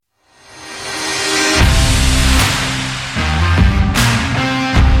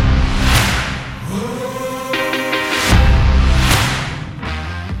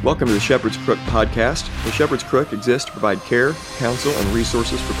Welcome to the Shepherd's Crook podcast. The Shepherd's Crook exists to provide care, counsel, and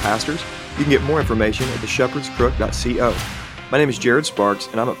resources for pastors. You can get more information at theshepherdscrook.co. My name is Jared Sparks,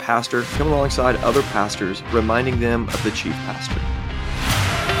 and I'm a pastor coming alongside other pastors, reminding them of the chief pastor.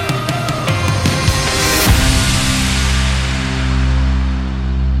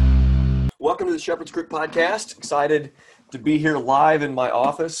 Welcome to the Shepherd's Crook podcast. Excited to be here live in my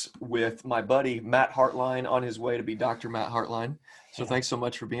office with my buddy Matt Hartline on his way to be Dr. Matt Hartline. So thanks so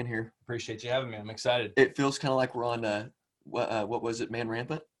much for being here. Appreciate you having me. I'm excited. It feels kind of like we're on, what was it, Man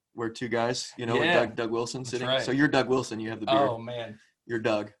Rampant? Where two guys, Doug Wilson sitting. Right. So you're Doug Wilson. You have the beard. Oh, man. You're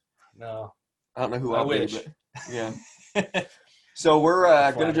Doug. No. I don't know who I I'll wish. be, but yeah. So we're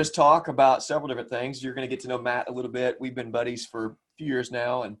going to just talk about several different things. You're going to get to know Matt a little bit. We've been buddies for a few years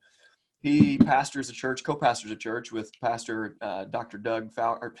now, and he pastors a church, co-pastors a church with Pastor Dr.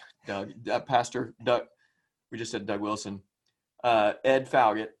 Pastor Doug. We just said Doug Wilson. Ed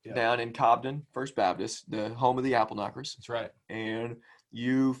Falgett down in Cobden First Baptist, the home of the Apple Knockers. That's right. And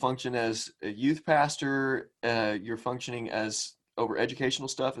you function as a youth pastor. You're functioning as over educational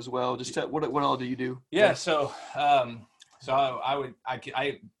stuff as well. Just what all do you do? Yeah. So I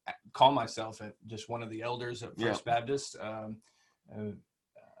call myself just one of the elders at First Baptist.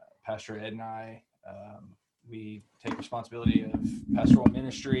 Pastor Ed and I, we take responsibility of pastoral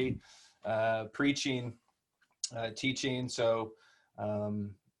ministry, preaching, teaching. So,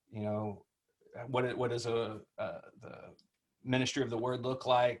 what does the ministry of the word look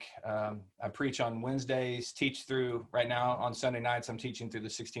like? I preach on Wednesdays, teach through right now on Sunday nights. I'm teaching through the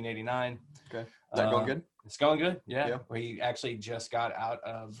 1689. Okay. Is that going good? It's going good. Yeah. We actually just got out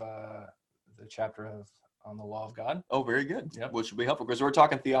of the chapter on the law of God. Oh, very good. Yep. Which will be helpful because we're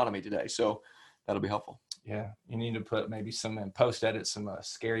talking Theonomy today. So that'll be helpful. Yeah. You need to put maybe some post-edit, some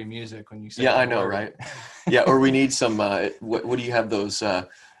scary music when you say I know, right? Yeah. Or we need some, what do you have, those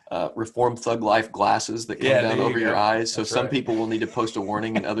Reformed Thug Life glasses that come down over your eyes? So some people will need to post a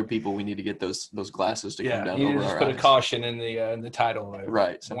warning, and other people, we need to get those glasses to come down over our eyes. You just put a caution in the title.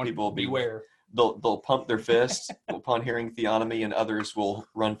 Right. Some people will beware. They'll pump their fists upon hearing Theonomy, and others will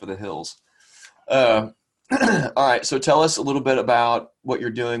run for the hills. All right. So tell us a little bit about what you're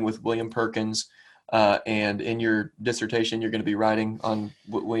doing with William Perkins. And in your dissertation, you're going to be writing on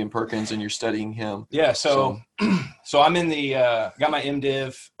William Perkins, and you're studying him. Yeah. So I'm in got my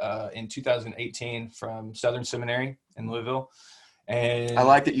MDiv in 2018 from Southern Seminary in Louisville. And I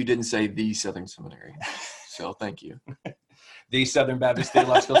like that you didn't say the Southern Seminary. So thank you. The Southern Baptist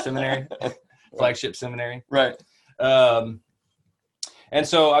Theological Seminary, flagship seminary. Right. And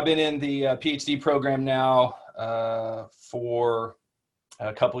so I've been in the PhD program now for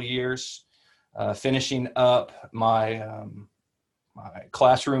a couple of years. Finishing up my my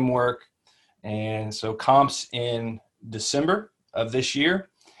classroom work, and so comps in December of this year,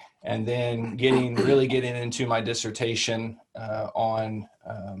 and then really getting into my dissertation on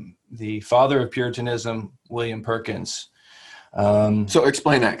the father of Puritanism, William Perkins. So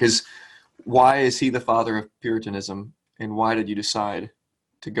explain that, because why is he the father of Puritanism, and why did you decide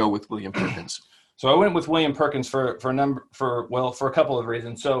to go with William Perkins? So I went with William Perkins for a couple of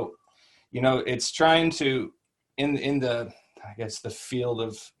reasons. So it's trying to, in the, I guess, the field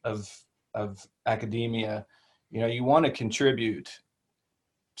of academia, you want to contribute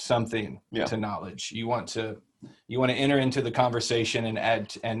something to knowledge. You want to enter into the conversation and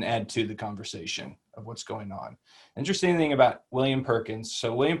add to the conversation of what's going on. Interesting thing about William Perkins.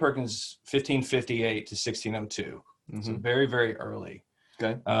 So William Perkins, 1558 to 1602. Mm-hmm. So very, very early.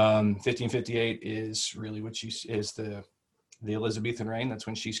 Okay. 1558 is really is the Elizabethan reign. That's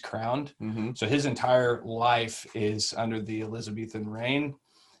when she's crowned. Mm-hmm. So his entire life is under the Elizabethan reign.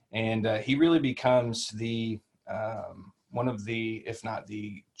 And he really becomes the one of the, if not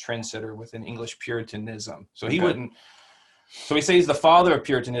the trendsetter within English Puritanism. So we say he's the father of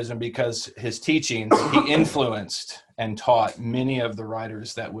Puritanism because his teachings, he influenced and taught many of the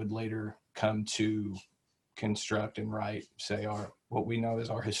writers that would later come to construct and write, what we know as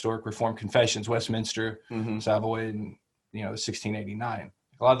our historic Reformed confessions, Westminster, Savoy, and 1689.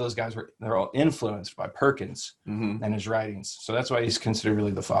 A lot of those guys they're all influenced by Perkins and his writings. So that's why he's considered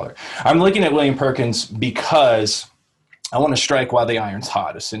really the father. I'm looking at William Perkins because I want to strike while the iron's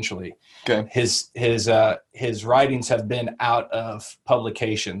hot, essentially. Okay. His writings have been out of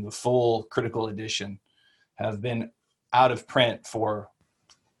publication. The full critical edition have been out of print for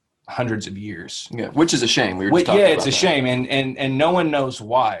hundreds of years. Yeah, which is a shame. We were just talking about it's a shame, and no one knows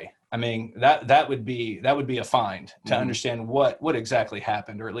why. I mean, that would be a find to understand what exactly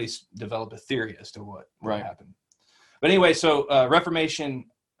happened, or at least develop a theory as to what happened. But anyway, so Reformation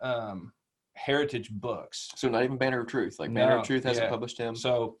heritage books. So not even Banner of Truth. Like Banner of Truth hasn't published him.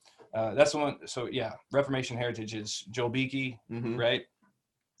 So that's the one. So yeah, Reformation Heritage is Joel Beakey, right?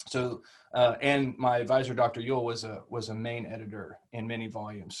 So and my advisor, Dr. Yule, was a main editor in many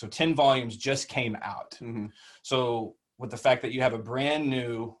volumes. So 10 volumes just came out. So with the fact that you have a brand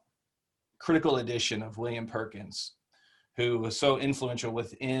new critical edition of William Perkins, who was so influential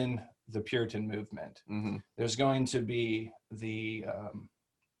within the Puritan movement, there's going to be the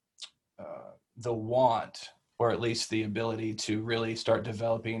want, or at least the ability, to really start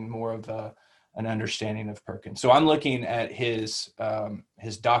developing more of an understanding of Perkins. So I'm looking at his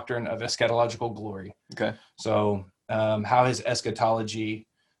doctrine of eschatological glory. Okay. So how his eschatology,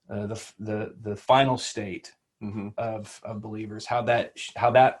 the final state of believers, how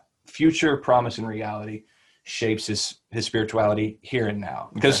that future promise and reality shapes his spirituality here and now.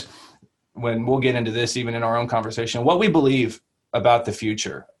 Because when we'll get into this, even in our own conversation, what we believe about the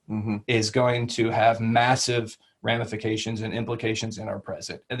future is going to have massive ramifications and implications in our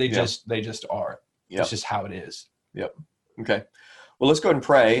present. And they just are. It's just how it is. Yep. Okay. Well, let's go ahead and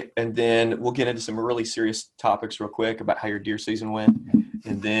pray, and then we'll get into some really serious topics real quick about how your deer season went.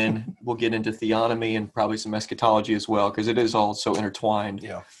 And then we'll get into theonomy and probably some eschatology as well, because it is all so intertwined.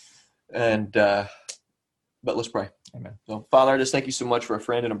 Yeah. And, but let's pray. Amen. So, Father, I just thank you so much for a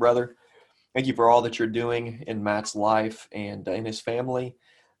friend and a brother. Thank you for all that you're doing in Matt's life and in his family.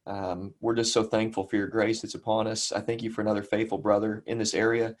 We're just so thankful for your grace that's upon us. I thank you for another faithful brother in this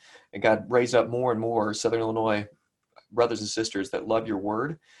area. And God, raise up more and more Southern Illinois brothers and sisters that love your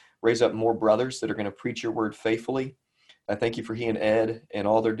word. Raise up more brothers that are going to preach your word faithfully. I thank you for he and Ed and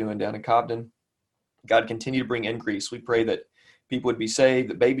all they're doing down in Cobden. God, continue to bring increase. We pray that people would be saved,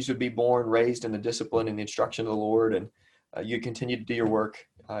 that babies would be born, raised in the discipline and the instruction of the Lord, and you continue to do your work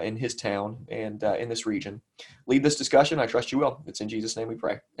in his town and in this region. Lead this discussion. I trust you will. It's in Jesus' name we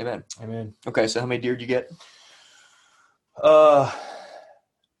pray. Amen. Amen. Okay, so how many deer did you get?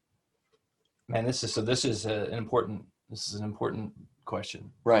 Man, this is an important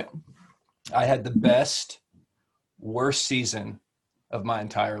question. Right. I had the best, worst season of my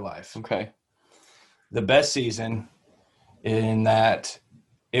entire life. Okay. The best season in that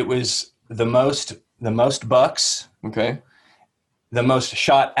it was the most bucks. Okay. The most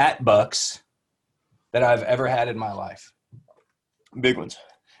shot at bucks that I've ever had in my life. Big ones.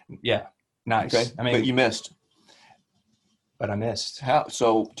 Yeah. Nice. Okay. I mean, but you missed. But I missed. How?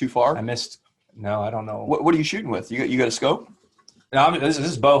 So too far? I missed. No, I don't know. What are you shooting with? You got a scope? No, this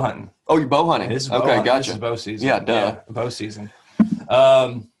is bow hunting. Oh, you're bow hunting. This is okay, gotcha. This is bow season. Yeah, duh. Yeah, bow season.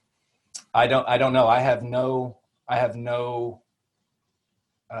 I don't know. I have no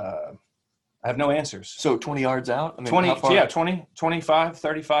answers. So 20 yards out? I mean, 20, 20, 25,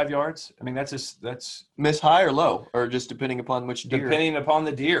 35 yards. I mean, that's miss high or low, or just depending upon which deer? Depending upon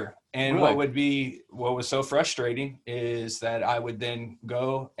the deer. And really? what was so frustrating is that I would then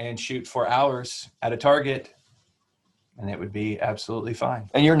go and shoot for hours at a target, and it would be absolutely fine.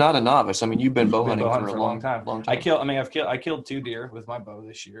 And you're not a novice. I mean, you've been bow hunting for a long time. I killed 2 deer with my bow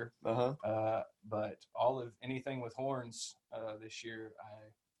this year. But anything with horns this year, I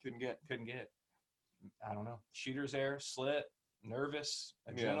couldn't get. I don't know. Shooter's air, slit, nervous,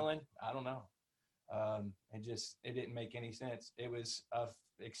 adrenaline. Yeah. I don't know. It didn't make any sense. It was a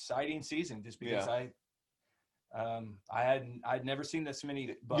exciting season just because I'd never seen this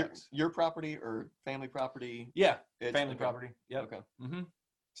many bucks. Your property or family property? Yeah, family property. Yep. Okay. Mm-hmm.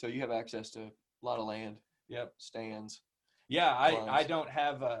 So you have access to a lot of land. Yep. Stands. Yeah, I don't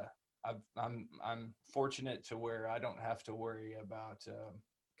have I'm fortunate to where I don't have to worry about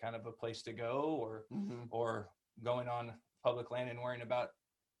kind of a place to go or going on public land and worrying about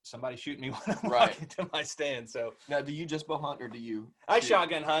somebody shooting me when I'm walking to my stand. So now, do you just bow hunt or do you? I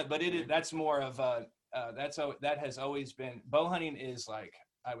shotgun hunt, but that's more of that has always been bow hunting is like,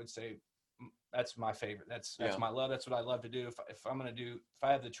 I would say that's my favorite. That's my love. That's what I love to do. If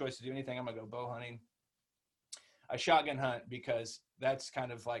I have the choice to do anything, I'm gonna go bow hunting. I shotgun hunt because that's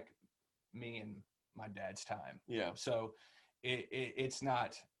kind of like me and my dad's time. Yeah. So it's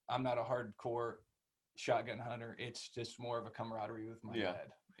not. I'm not a hardcore shotgun hunter. It's just more of a camaraderie with my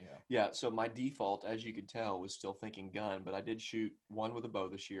dad. Yeah. So my default, as you could tell, was still thinking gun, but I did shoot one with a bow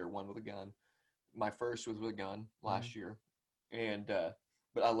this year, one with a gun. My first was with a gun last year, and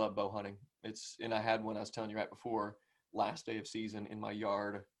but I love bow hunting. And I had one I was telling you right before, last day of season in my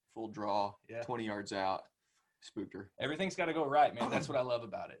yard, full draw, 20 yards out, spooked her. Everything's got to go right, man. That's what I love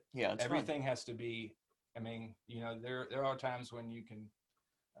about it. Yeah, everything has to be. I mean, there are times when you can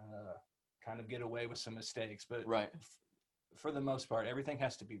kind of get away with some mistakes, but for the most part, everything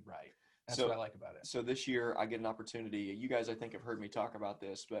has to be right. That's what I like about it. So this year I get an opportunity. You guys, I think, have heard me talk about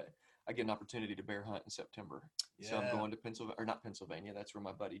this, but I get an opportunity to bear hunt in September. Yeah. So I'm going to Pennsylvania, or not Pennsylvania. That's where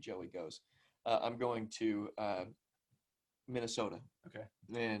my buddy Joey goes. I'm going to Minnesota. Okay.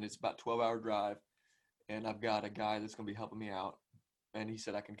 And it's about a 12-hour drive. And I've got a guy that's going to be helping me out. And he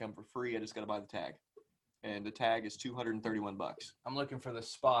said I can come for free. I just got to buy the tag. And the tag is $231. I'm looking for the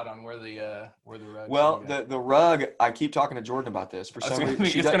spot on where the rug. Well, the rug. I keep talking to Jordan about this. For some reason,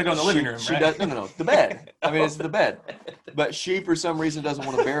 it's going to go in the living room. She right? does. No, the bed. I mean, it's the bed. But she, for some reason, doesn't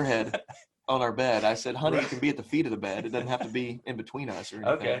want a bear head on our bed. I said, honey, it can be at the feet of the bed. It doesn't have to be in between us or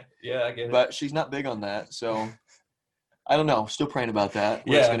anything. Okay. Yeah, I get it. But she's not big on that, so I don't know. Still praying about that.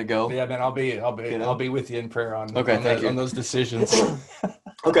 Where it's going to go. Yeah, man. I'll be with you in prayer on those decisions.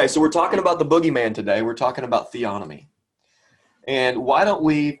 Okay, so we're talking about the boogeyman today. We're talking about theonomy. And why don't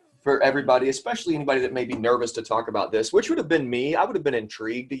we, for everybody, especially anybody that may be nervous to talk about this, which would have been me, I would have been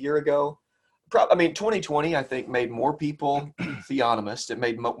intrigued a year ago. 2020, I think, made more people theonomist. It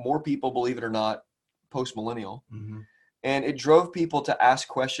made more people, believe it or not, post-millennial. Mm-hmm. And it drove people to ask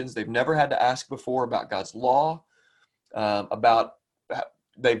questions they've never had to ask before about God's law, about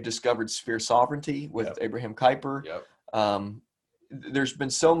they've discovered sphere sovereignty with Abraham Kuyper. Yep. There's been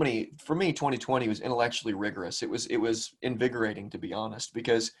so many. For me, 2020 was intellectually rigorous. It was invigorating, to be honest,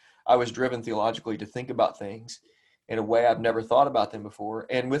 because I was driven theologically to think about things in a way I've never thought about them before.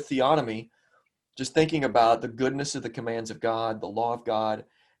 And with theonomy, just thinking about the goodness of the commands of God, the law of God,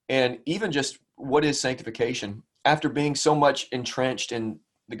 and even just what is sanctification. After being so much entrenched in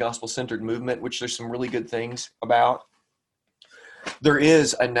the gospel-centered movement, which there's some really good things about, there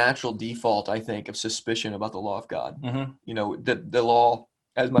is a natural default, I think, of suspicion about the law of God. Mm-hmm. You know, the law,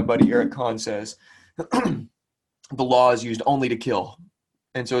 as my buddy Eric Kahn says, the law is used only to kill.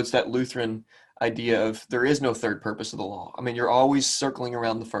 And so it's that Lutheran idea of there is no third purpose of the law. I mean, you're always circling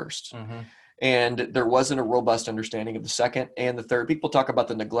around the first. Mm-hmm. And there wasn't a robust understanding of the second and the third. People talk about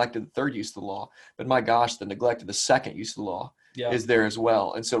the neglect of the third use of the law, but my gosh, the neglect of the second use of the law is there as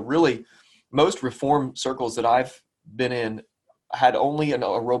well. And so really, most Reform circles that I've been in had only a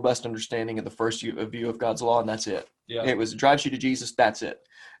robust understanding of the first view of God's law, and that's it. Yeah. It was, it drives you to Jesus, that's it.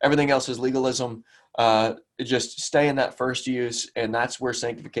 Everything else is legalism. Just stay in that first use, and that's where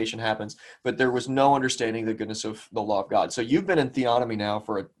sanctification happens. But there was no understanding the goodness of the law of God. So you've been in theonomy now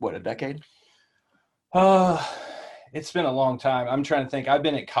for, a decade? It's been a long time. I'm trying to think. I've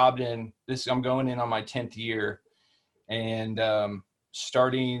been at Cobden. I'm going in on my 10th year, and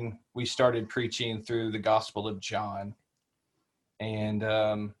we started preaching through the Gospel of John. And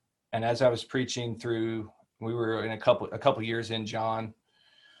as I was preaching through, we were in a couple years in John,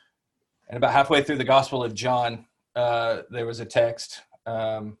 and about halfway through the Gospel of John, there was a text.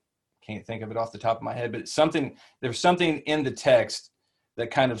 Can't think of it off the top of my head, but there was something in the text that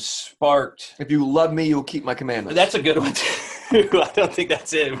kind of sparked. If you love me, you'll keep my commandments. That's a good one too. I don't think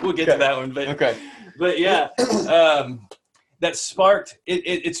that's it. We'll get to that one, but okay. But yeah, that sparked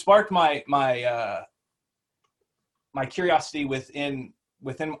it sparked my curiosity within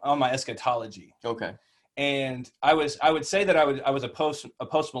on my eschatology. Okay. And I would say that I was a post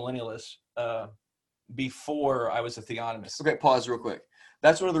millennialist before I was a theonomist. Okay, pause real quick.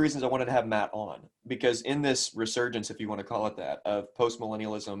 That's one of the reasons I wanted to have Matt on, because in this resurgence, if you want to call it that, of post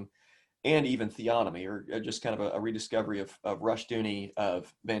millennialism and even theonomy, or just kind of a rediscovery of Rushdoony,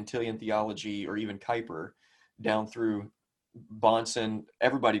 of Van Tillian theology, or even Kuyper, down through Bonson,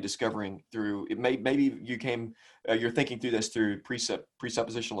 everybody discovering through it. Maybe you're thinking through this through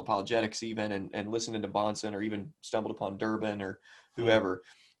presuppositional apologetics even, and listening to Bonson, or even stumbled upon Durbin or whoever.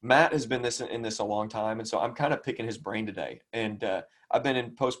 Matt has been in this a long time, and so I'm kind of picking his brain today. And I've been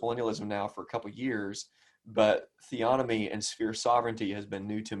in post-millennialism now for a couple of years, but theonomy and sphere sovereignty has been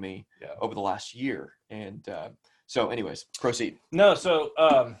new to me over the last year. And so anyways, proceed. No, so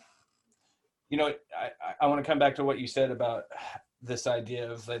I want to come back to what you said about this idea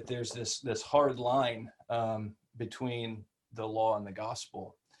of that there's this hard line between the law and the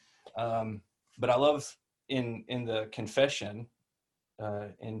gospel. But I love in the confession,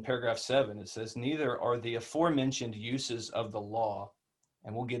 in paragraph 7, it says, neither are the aforementioned uses of the law,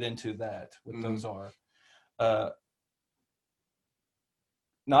 and we'll get into that, what those are.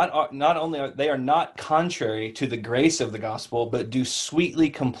 Not only are they not contrary to the grace of the gospel, but do sweetly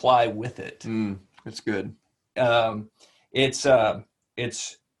comply with it. That's good. It's both.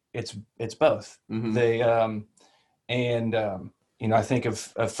 Mm-hmm. They I think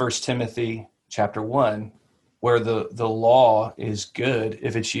of 1 Timothy chapter 1, where the law is good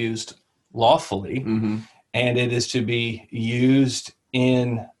if it's used lawfully, mm-hmm. and it is to be used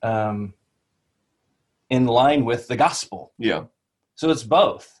in line with the gospel. Yeah. So it's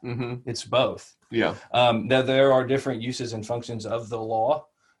both. Mm-hmm. It's both. Yeah. There are different uses and functions of the law,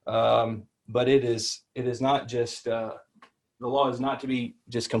 But it is not just the law is not to be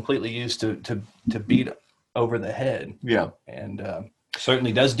just completely used to beat over the head. Yeah. And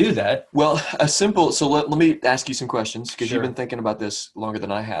certainly does do that. Well, so let me ask you some questions, because Sure. you've been thinking about this longer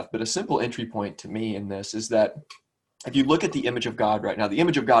than I have. But a simple entry point to me in this is that if you look at the image of God right now, the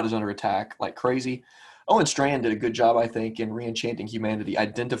image of God is under attack like crazy. Owen Strand did a good job, I think, in Re-Enchanting Humanity,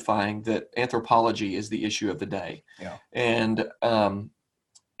 identifying that anthropology is the issue of the day. Yeah. And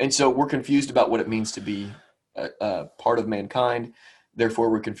so we're confused about what it means to be a part of mankind. Therefore,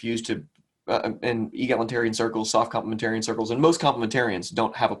 we're confused in egalitarian circles, soft complementarian circles, and most complementarians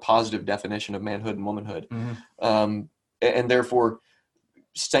don't have a positive definition of manhood and womanhood. Mm-hmm. And therefore,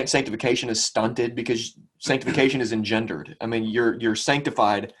 sanctification is stunted because sanctification is engendered. I mean, you're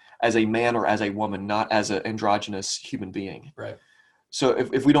sanctified as a man or as a woman, not as an androgynous human being. Right. So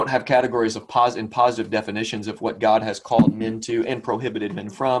if we don't have categories of positive definitions of what God has called men to and prohibited men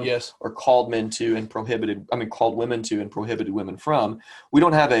from, yes, or called men to and called women to and prohibited women from, we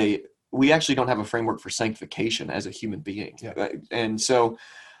actually don't have a framework for sanctification as a human being. Yeah. And so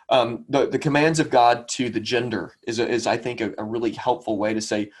the commands of God to the gender is I think a really helpful way to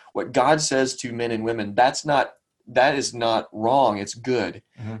say what God says to men and women. That is not wrong. It's good.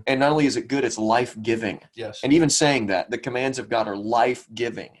 Mm-hmm. And not only is it good, it's life-giving. Yes. And even saying that the commands of God are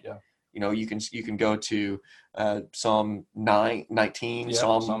life-giving. Yeah. You can go to Psalm 19, yep.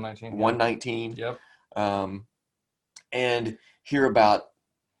 Psalm 19, 119, yep. And hear about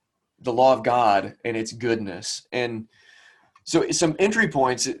the law of God and its goodness. And so some entry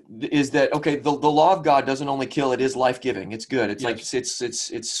points is that, okay, the law of God doesn't only kill, it is life-giving. It's good. It's yes. like,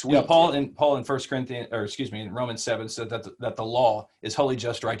 it's sweet. Yeah, Paul in 1 Corinthians, in Romans 7 said that the law is holy,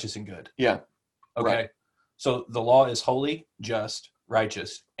 just, righteous, and good. Yeah. Okay. Right. So the law is holy, just,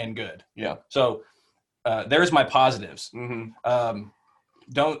 righteous, and good. Yeah. So there's my positives. Mm-hmm.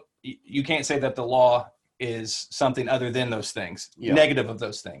 You can't say that the law is something other than those things, negative of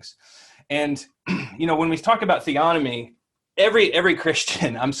those things. And, when we talk about theonomy, every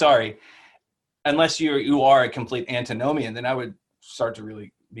Christian, I'm sorry, unless you are a complete antinomian, then I would start to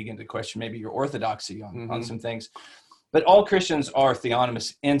really begin to question maybe your orthodoxy on some things. But all Christians are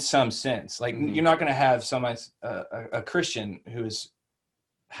theonomous in some sense. Like you're not going to have a Christian who is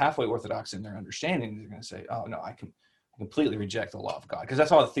halfway orthodox in their understanding. They're going to say, "Oh no, I can completely reject the law of God," because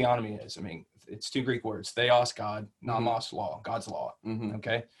that's all theonomy is. I mean, it's two Greek words: theos, God; nomos, law, God's law.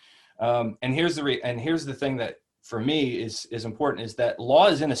 Okay, and here's the thing that for me is important is that law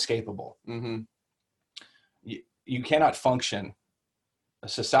is inescapable. You cannot function. A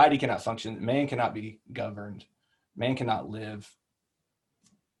society cannot function. Man cannot be governed. Man cannot live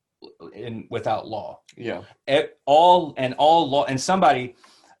without law. Yeah. All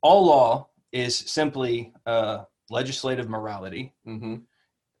law is simply legislative morality.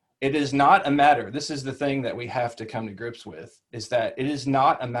 It is not a matter. This is the thing that we have to come to grips with, is that it is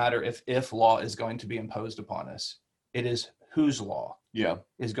not a matter if law is going to be imposed upon us. It is whose law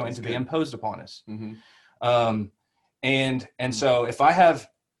is going to be imposed upon us. And so if I have,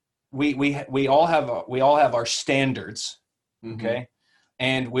 we all have our standards, okay,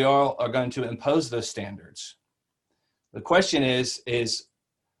 and we all are going to impose those standards. The question is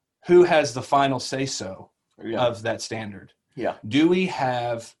who has the final say so of that standard? Yeah. Do we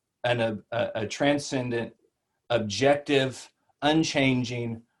have a transcendent, objective,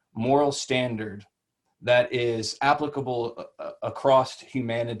 unchanging moral standard that is applicable across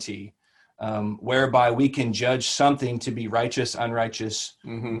humanity, whereby we can judge something to be righteous, unrighteous,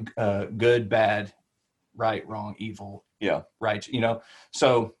 good, bad, right, wrong, evil, right?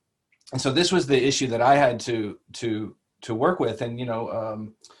 So this was the issue that I had to work with, and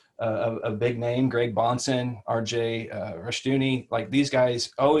a big name, Greg Bonson, R.J. Rushdoony, like these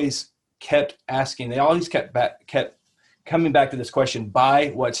guys always kept asking. They always kept coming back to this question: by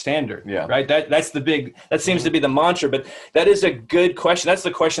what standard? Yeah. Right. That seems to be the mantra. But that is a good question. That's the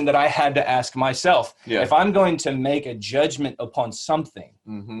question that I had to ask myself. Yeah. If I'm going to make a judgment upon something,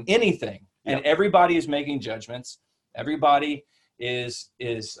 anything, and everybody is making judgments, everybody is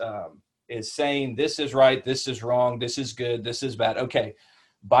saying this is right, this is wrong, this is good, this is bad. Okay.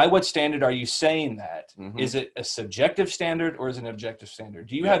 By what standard are you saying that? Is it a subjective standard or is it an objective standard?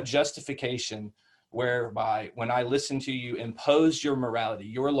 Do you have justification whereby when I listen to you impose your morality,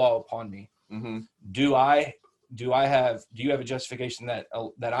 your law upon me, do you have a justification that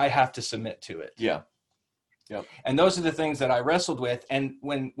I have to submit to it? Yeah. Yep. And those are the things that I wrestled with. And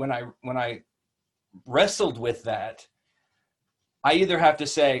when I wrestled with that, I either have to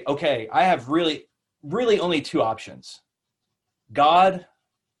say, okay, I have really, really only two options: God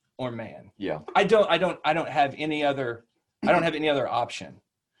or man. Yeah. I don't have any other option.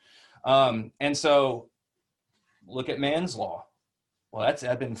 And so look at man's law. Well, that's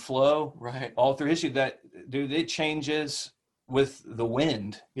ebb and flow right all through history. That, dude, it changes with the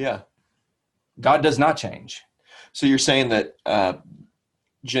wind. Yeah. God does not change. So you're saying that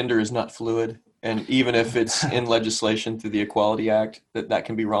gender is not fluid, and even if it's in legislation through the Equality Act, that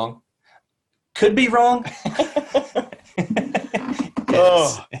can be wrong? Could be wrong.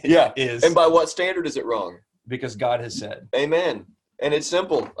 Oh, yeah. Is. And by what standard is it wrong? Because God has said. Amen. And it's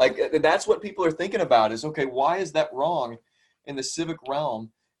simple. Like, that's what people are thinking about is, okay, why is that wrong in the civic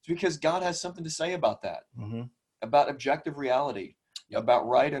realm? It's because God has something to say about that, about objective reality, about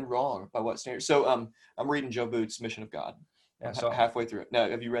right and wrong, by what standard. So I'm reading Joe Booth's Mission of God. Yeah, so halfway through it. Now,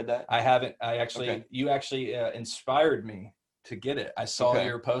 have you read that? I haven't. You actually inspired me to get it. I saw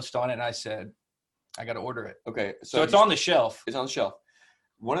your post on it, and I said, I got to order it. Okay. So it's on the shelf. It's on the shelf.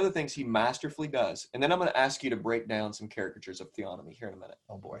 One of the things he masterfully does, and then I'm going to ask you to break down some caricatures of theonomy here in a minute.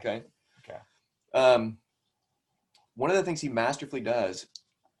 Oh, boy. Okay. Okay. One of the things he masterfully does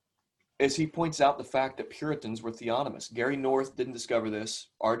is he points out the fact that Puritans were theonomists. Gary North didn't discover this.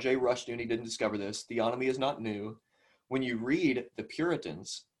 R.J. Rushdoony didn't discover this. Theonomy is not new. When you read the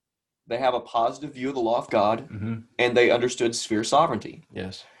Puritans, they have a positive view of the law of God, and they understood sphere sovereignty.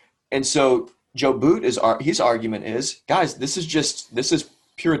 Yes. And so Joe Boot, his argument is, guys, this is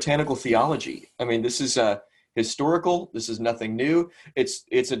puritanical theology. I mean, this is historical. This is nothing new. It's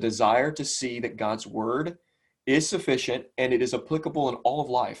a desire to see that God's word is sufficient and it is applicable in all of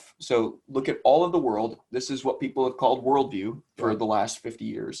life. So look at all of the world. This is what people have called worldview for the last 50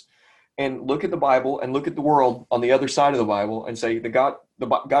 years. And look at the Bible and look at the world on the other side of the Bible and say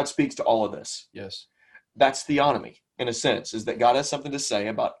God speaks to all of this. Yes. That's theonomy in a sense, is that God has something to say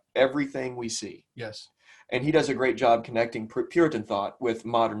about everything we see. Yes. And he does a great job connecting Puritan thought with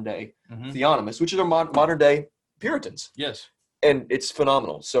modern day theonomists, which are modern day Puritans. Yes. And it's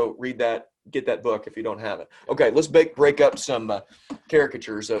phenomenal. So read that, get that book if you don't have it. Okay, let's break up some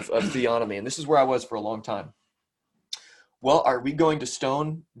caricatures of theonomy. And this is where I was for a long time. Well, are we going to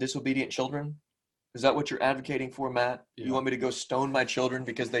stone disobedient children? Is that what you're advocating for, Matt? Yeah. You want me to go stone my children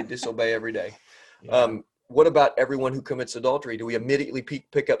because they disobey every day? Yeah. What about everyone who commits adultery? Do we immediately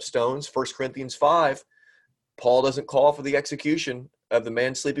pick up stones? 1 Corinthians 5, Paul doesn't call for the execution of the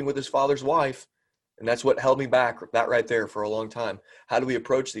man sleeping with his father's wife. And that's what held me back, that right there, for a long time. How do we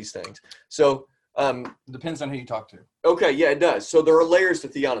approach these things? So depends on who you talk to. Okay, yeah, it does. So there are layers to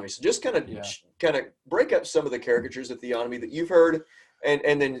theonomy. So just kind of break up some of the caricatures of theonomy that you've heard,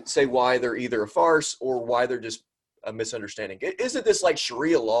 and then say why they're either a farce or why they're just a misunderstanding. Isn't this like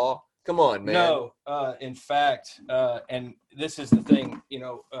Sharia law? Come on, man. No, in fact, and this is the thing.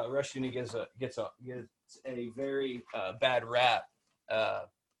 Rushdoony gets a very bad rap. A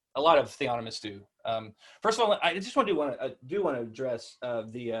lot of theonomists do. First of all, I just want to address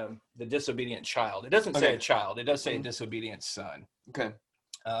the disobedient child. It doesn't say a child; it does say a disobedient son. Okay.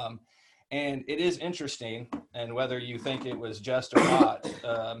 And it is interesting, and whether you think it was just or not,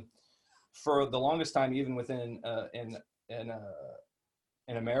 for the longest time, even within in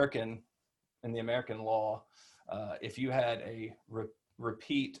the American law, if you had a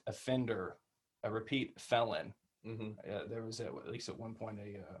repeat offender, a repeat felon. There was at least at one point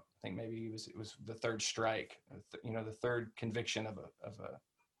I think maybe it was the third strike, the third conviction of a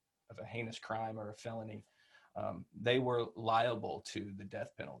heinous crime or a felony. They were liable to the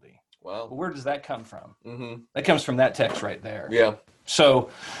death penalty. Wow. But where does that come from? That comes from that text right there. Yeah.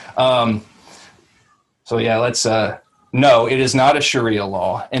 So yeah, let's no, it is not a Sharia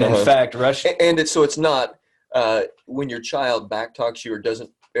law, and in fact, it's not when your child backtalks you or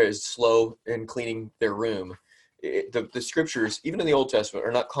is slow in cleaning their room. The scriptures, even in the Old Testament,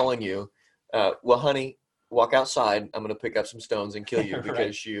 are not calling you, well, honey, walk outside. I'm going to pick up some stones and kill you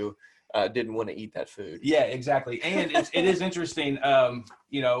because you didn't want to eat that food. Yeah, exactly. And it is interesting.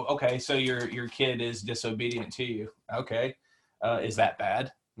 Okay, so your kid is disobedient to you. Okay, is that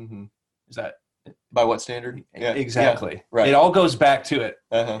bad? Is that by what standard? Yeah, exactly. Yeah, right. It all goes back to it.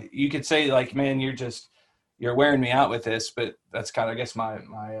 You could say like, man, you're wearing me out with this, but that's kind of, I guess, my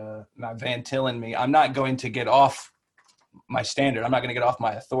Van Tillen me. I'm not going to get off my standard. I'm not going to get off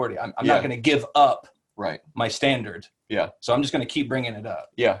my authority. I'm not going to give up my standard. Yeah. So I'm just going to keep bringing it up.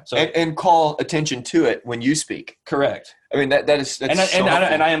 Yeah. So and call attention to it when you speak. Correct. I mean that's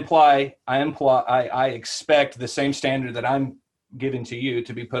I expect the same standard that I'm giving to you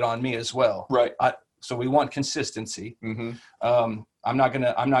to be put on me as well. Right. So we want consistency. I'm not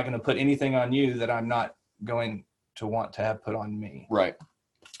gonna put anything on you that I'm not going to want to have put on me. Right.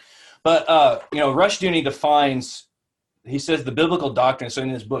 But Rushdoony defines, he says the biblical doctrine, so in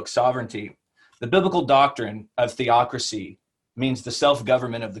his book Sovereignty, the biblical doctrine of theocracy means the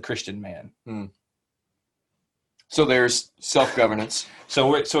self-government of the Christian man. So there's self-governance.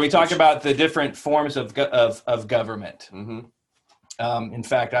 So we talk about the different forms of government. In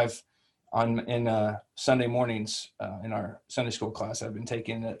fact, in Sunday mornings in our Sunday school class, I've been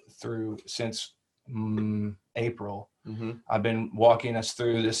taking it through since April. I've been walking us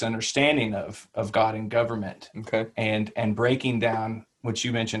through this understanding of God and government, and breaking down what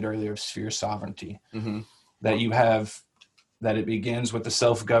you mentioned earlier of sphere sovereignty. That you have, that it begins with the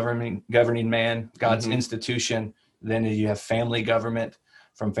self-governing man, God's institution. Then you have family government.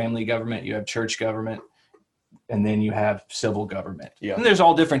 From family government, you have church government. And then you have civil government. And there's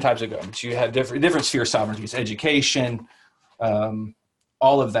all different types of governments. You have different sphere sovereignties, education,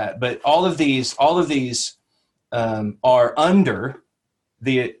 all of that. But all of these are under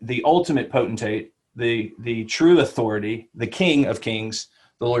the ultimate potentate, the true authority, the King of Kings,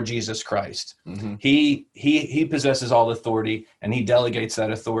 the Lord Jesus Christ. He possesses all authority, and he delegates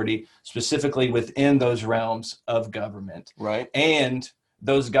that authority specifically within those realms of government. Right. And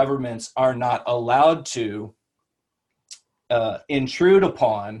those governments are not allowed to intrude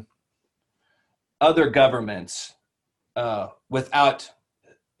upon other governments without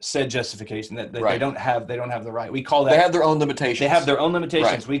said justification, that they don't have the right. We call that, they have their own limitations. They have their own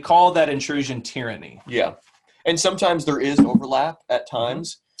limitations. We call that intrusion tyranny. Yeah. And sometimes there is overlap at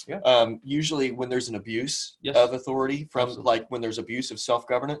times. Usually when there's an abuse of authority from like when there's abuse of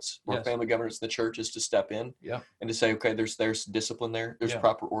self-governance or family governance, the church is to step in and to say, okay, there's discipline there. There's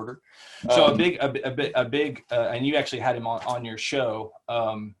proper order. So a big, and you actually had him on your show,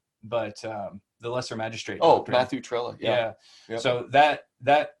 but the lesser magistrate. Doctrine. Matthew Trella. Yeah. So that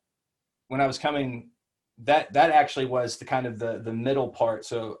when I was coming, that actually was the kind of the middle part.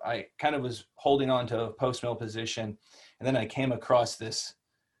 So I kind of was holding on to a post-mill position, and then I came across this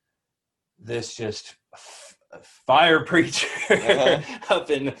just fire preacher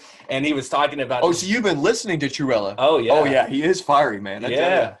up in, and he was talking about. Oh, so you've been listening to Trella? Oh yeah. Oh yeah, he is fiery, man.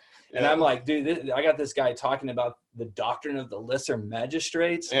 And I'm like, dude, I got this guy talking about the doctrine of the lesser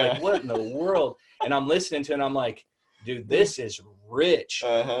magistrates. Like, what in the world? And I'm listening to it, and I'm like, dude, this is rich.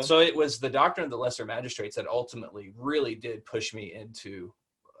 So it was the doctrine of the lesser magistrates that ultimately really did push me into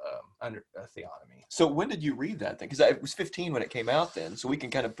under theonomy. So when did you read that thing? Because it was 15 when it came out then, so we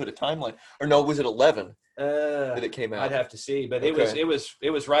can kind of put a timeline. Or no, was it 11 that it came out? I'd have to see, but it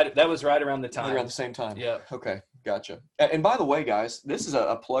was right. That was right around the time. Right around the same time. Yeah. Okay, gotcha. And by the way, guys, this is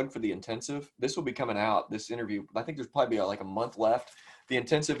a plug for the intensive. This will be coming out. This interview, I think there's probably like a month left. The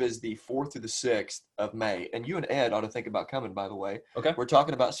intensive is the 4th through the 6th of May. And you and Ed ought to think about coming, by the way. Okay. We're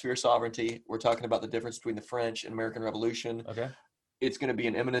talking about sphere sovereignty. We're talking about the difference between the French and American Revolution. Okay. It's going to be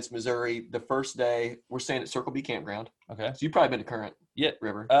in Eminence, Missouri. The first day, we're staying at Circle B Campground. Okay. So you've probably been to Current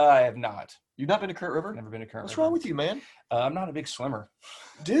River. I have not. You've not been to Current River? Never been to Current What's River. wrong with you, man? I'm not a big swimmer.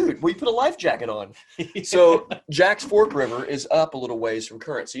 Dude, well, you put a life jacket on. So Jack's Fork River is up a little ways from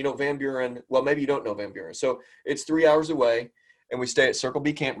Current. So you know Van Buren. Well, maybe you don't know Van Buren. So it's 3 hours away, and we stay at Circle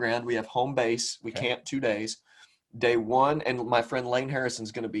B Campground. We have home base. We camp 2 days. Day one, and my friend Lane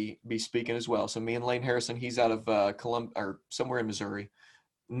Harrison's going to be speaking as well. So me and Lane Harrison, he's out of Columbia or somewhere in Missouri,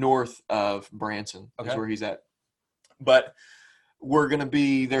 north of Branson is where he's at. But we're going to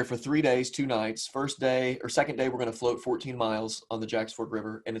be there for 3 days, 2 nights. Second day, we're going to float 14 miles on the Jack's Fork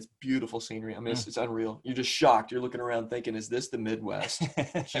River, and it's beautiful scenery. I mean, it's unreal. You're just shocked. You're looking around thinking, is this the Midwest?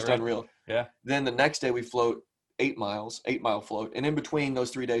 It's just unreal. Yeah. Then the next day we float 8-mile float. And in between those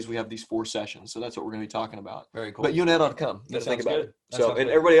 3 days, we have these 4 sessions. So that's what we're going to be talking about. Very cool. But you and Ed ought to come. That think sounds about good. it. So, and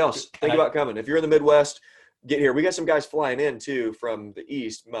everybody else, think about coming. If you're in the Midwest, get here. We got some guys flying in too from the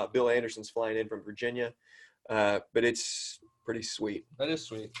East. Bill Anderson's flying in from Virginia. But it's pretty sweet. That is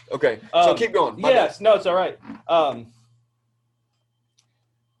sweet. Okay. So keep going. Yes. No, it's all right.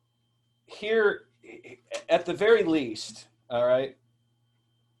 Here, at the very least, all right,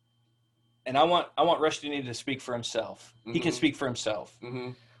 and I want Rushdie to speak for himself. He can speak for himself.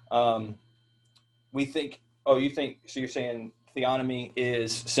 We think. Oh, you think? So you're saying theonomy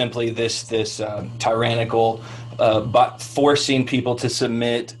is simply this tyrannical, but forcing people to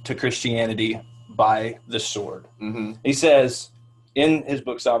submit to Christianity by the sword. He says in his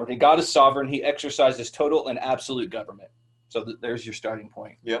book Sovereignty, God is sovereign. He exercises total and absolute government. So there's your starting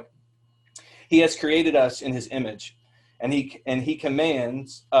point. Yep. He has created us in his image. And he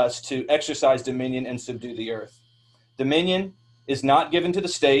commands us to exercise dominion and subdue the earth. Dominion is not given to the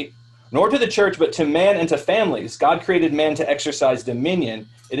state, nor to the church, but to man and to families. God created man to exercise dominion.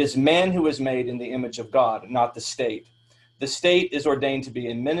 It is man who is made in the image of God, not the state. The state is ordained to be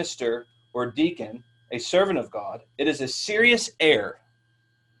a minister or deacon, a servant of God. It is a serious error.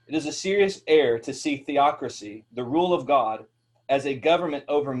 It is a serious error to see theocracy, the rule of God, as a government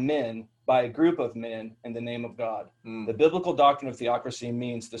over men by a group of men in the name of God. The biblical doctrine of theocracy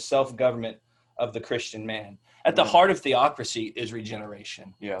means the self-government of the Christian man. At the heart of theocracy is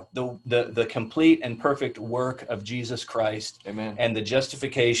regeneration. Yeah. The complete and perfect work of Jesus Christ. Amen. And the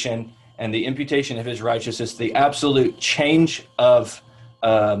justification and the imputation of his righteousness, the absolute change of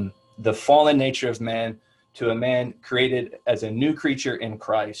the fallen nature of man to a man created as a new creature in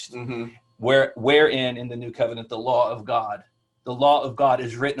Christ, wherein in the new covenant, the law of God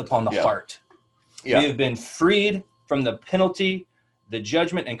is written upon the heart. Yeah. We have been freed from the penalty, the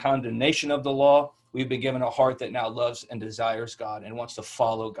judgment and condemnation of the law. We've been given a heart that now loves and desires God and wants to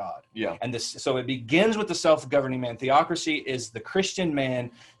follow God. Yeah. And so it begins with the self-governing man. Theocracy is the Christian man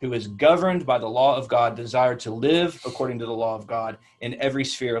who is governed by the law of God, desired to live according to the law of God in every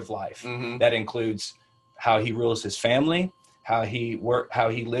sphere of life. That includes how he rules his family, how he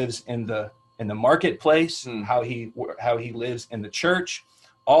lives in the marketplace, how he lives in the church,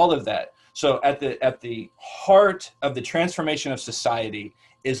 all of that. So at the heart of the transformation of society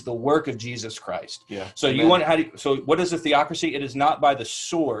is the work of Jesus Christ. Yeah. So so what is a theocracy? It is not by the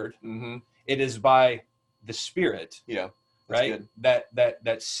sword. It is by the Spirit. Yeah. Right. Good.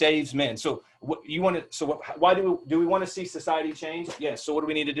 That saves men. So why do we want to see society change? Yes. So what do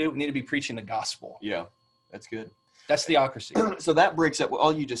we need to do? We need to be preaching the gospel. Yeah. That's good. That's theocracy. So that breaks up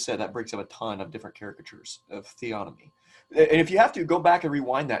all you just said. That breaks up a ton of different caricatures of theonomy. And if you have to, go back and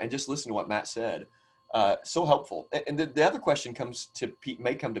rewind that and just listen to what Matt said. So helpful. And the other question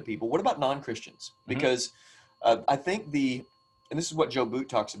may come to people. What about non-Christians? Because I think and this is what Joe Boot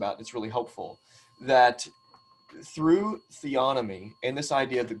talks about. It's really helpful that through theonomy and this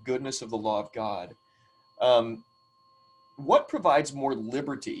idea of the goodness of the law of God, what provides more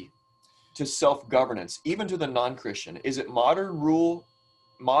liberty to self-governance, even to the non-Christian? Is it modern rule,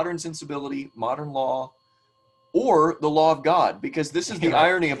 modern sensibility, modern law, or the law of God? Because this is the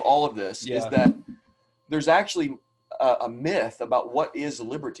irony of all of this, is that there's actually a myth about what is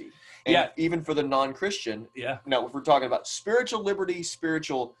liberty. And even for the non-Christian. Yeah. Now, if we're talking about spiritual liberty,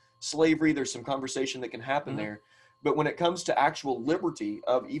 spiritual slavery, there's some conversation that can happen there. But when it comes to actual liberty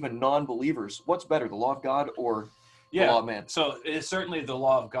of even non-believers, what's better, the law of God or the law of man? So it's certainly the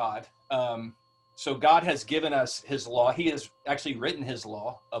law of God. So God has given us his law. He has actually written his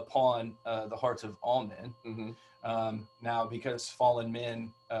law upon the hearts of all men. Now, because fallen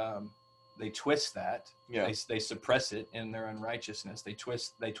men, they twist that. Yeah. They suppress it in their unrighteousness. They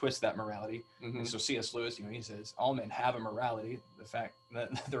twist that morality. And so C.S. Lewis, he says all men have a morality. The fact that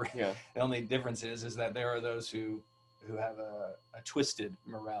the only difference is that there are those who have a twisted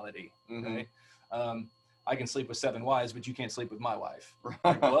morality. Right? I can sleep with 7 wives, but you can't sleep with my wife.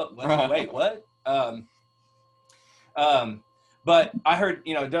 Like, what? Wait, what? But I heard,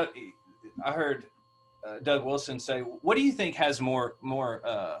 Doug Wilson say, what do you think has more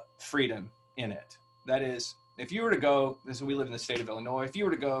freedom in it? That is, if you were to go, we live in the state of Illinois, if you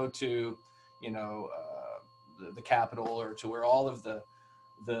were to go to, the Capitol, or to where all of the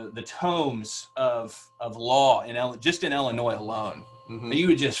tomes of law just in Illinois alone, you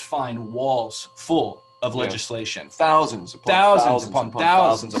would just find walls full of legislation. Thousands upon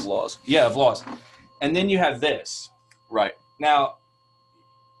thousands of laws. Yeah, of laws. And then you have this. Right. Now,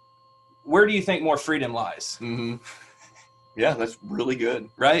 where do you think more freedom lies? Yeah, that's really good.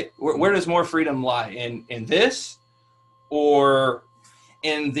 Right? Where does more freedom lie? In this, or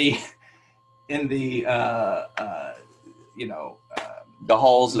in the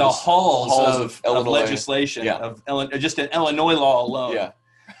halls of legislation, just in Illinois law alone.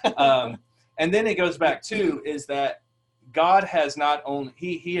 Yeah. And then it goes back to is that God has not only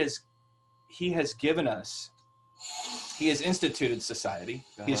he has given us, he has instituted society,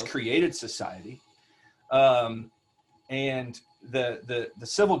 he has created society, and the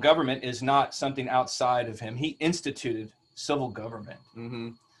civil government is not something outside of him. He instituted civil government.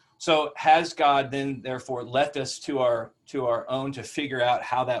 So has God then therefore left us to our own to figure out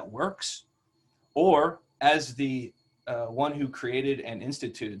how that works, or as the one who created and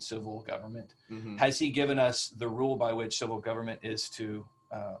instituted civil government, has he given us the rule by which civil government is to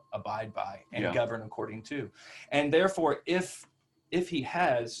abide by and govern according to? And therefore, if he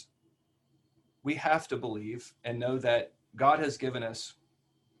has, we have to believe and know that God has given us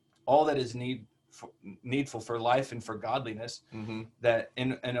all that is needful for life and for godliness, that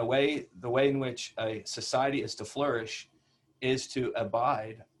in a way, the way in which a society is to flourish is to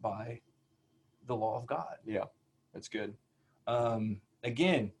abide by the law of God. Yeah, that's good.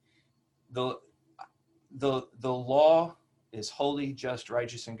 Again, the law is holy, just,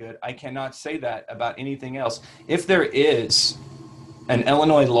 righteous, and good. I cannot say that about anything else. If there is an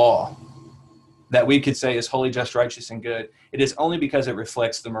Illinois law that we could say is holy, just, righteous, and good, it is only because it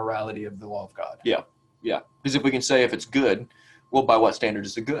reflects the morality of the law of God. Yeah. Because if we can say if it's good, well, by what standard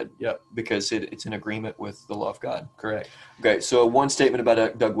is it good? Yep. Because it's in agreement with the law of God. Correct. Okay, so one statement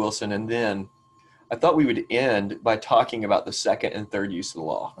about Doug Wilson, and then I thought we would end by talking about the second and third use of the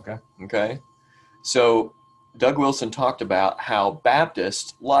law. Okay. So Doug Wilson talked about how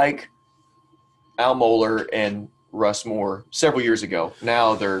Baptists, like Al Mohler and Russ Moore several years ago,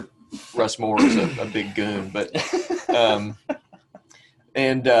 now Russ Moore is a big goon, but Al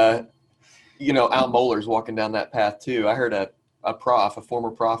Mohler's walking down that path too. I heard a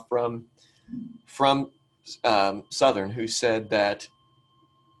former prof from Southern, who said that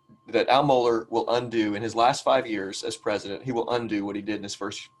Al Mohler will undo in his last 5 years as president. He will undo what he did in his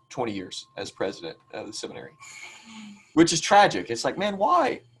first 20 years as president of the seminary, which is tragic. It's like, man,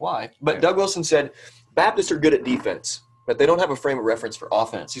 why? But Doug Wilson said Baptists are good at defense, but they don't have a frame of reference for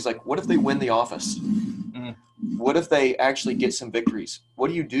offense. He's like, what if they win the office? What if they actually get some victories? What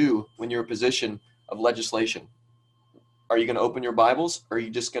do you do when you're in a position of legislation? Are you going to open your Bibles, or are you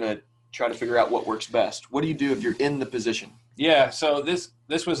just going to try to figure out what works best? What do you do if you're in the position? Yeah. So this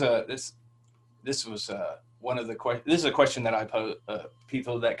was one of the questions. This is a question that I pose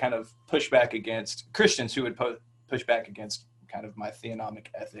people that kind of push back against Christians who would push back against kind of my theonomic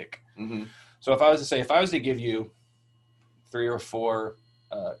ethic. Mm-hmm. So if I was to give you 3 or 4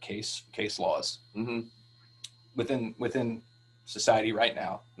 case laws mm-hmm. within society right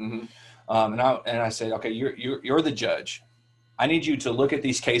now, mm-hmm. and I say, okay, you're the judge. I need you to look at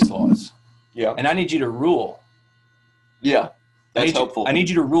these case laws. Yeah. And I need you to rule. Yeah. That's helpful. I need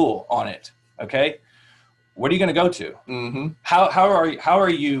you to rule on it. Okay. What are you going to go to? Mm-hmm. How are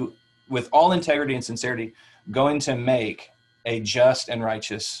you, with all integrity and sincerity, going to make a just and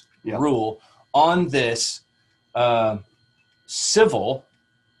righteous rule on this civil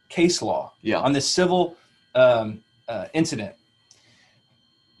case law? Yeah. On this civil incident,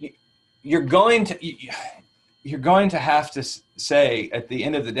 you're going to have to say at the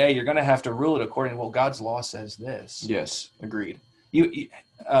end of the day, you're going to have to rule it according to, well, God's law says this. Yes, agreed.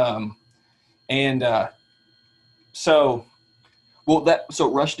 So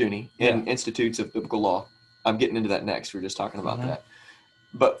Rushdoony in Institutes of Biblical Law, I'm getting into that next. We're just talking about mm-hmm. that.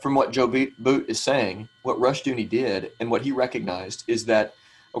 But from what Joe Boot is saying, what Rushdoony did and what he recognized is that,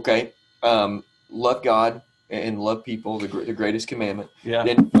 love God and love people, the greatest commandment. Yeah.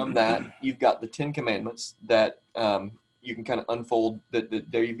 Then from that, you've got the 10 commandments that you can kind of unfold.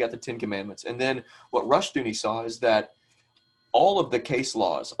 There you've got the 10 commandments. And then what Rushdoony saw is that all of the case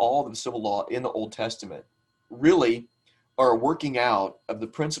laws, all of the civil law in the Old Testament really are working out of the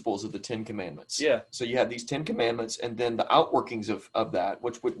principles of the 10 commandments. Yeah. So you have these 10 commandments, and then the outworkings of that,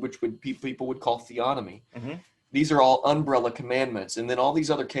 which people would call theonomy. Mm-hmm. These are all umbrella commandments, and then all these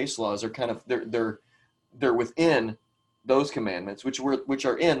other case laws are kind of they're within those commandments, which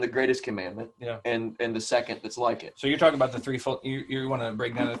are in the greatest commandment, and the second that's like it. So you're talking about the threefold. You want to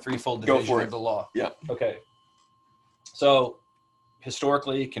break down the threefold division of the law. Yeah. Okay. So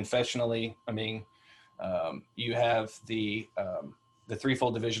historically, confessionally, you have the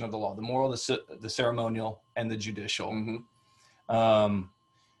threefold division of the law: the moral, the ceremonial, and the judicial. Mm-hmm.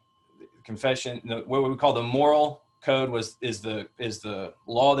 Confession, what we call the moral code is the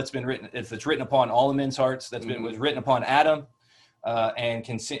law that's been written. It's written upon all of men's hearts. Was written upon Adam, and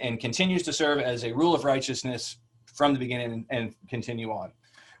continues to serve as a rule of righteousness from the beginning and continue on.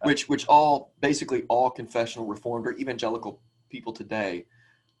 Which basically all confessional reformed or evangelical people today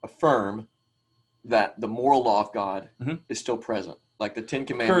affirm that the moral law of God is still present. Like the 10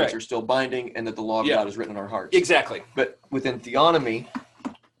 commandments are still binding, and that the law of God is written in our hearts. Exactly. But within theonomy,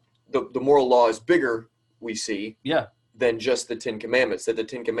 the moral law is bigger, we see, than just the 10 commandments. That the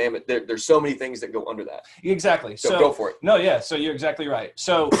 10 commandments, there's so many things that go under that. Exactly. So go for it. No, yeah. So you're exactly right.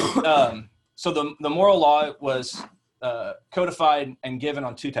 So, so the moral law was codified and given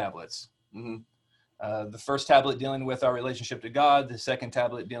on 2 tablets. Mm-hmm. The first tablet dealing with our relationship to God, the second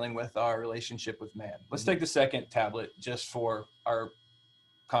tablet dealing with our relationship with man. Let's take the second tablet just for our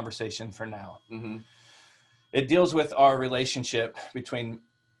conversation for now. Mm-hmm. It deals with our relationship between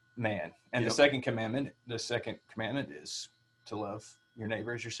man. And the second commandment is to love your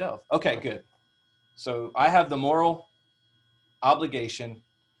neighbor as yourself. Okay, good. So I have the moral obligation,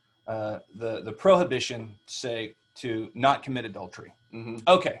 the prohibition, say, to not commit adultery. Mm-hmm.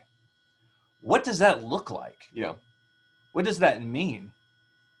 Okay. What does that look like? Yeah. What does that mean?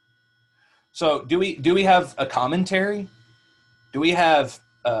 So do we have a commentary? Do we have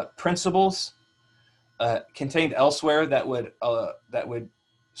principles contained elsewhere that would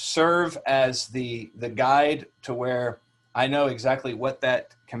serve as the guide to where I know exactly what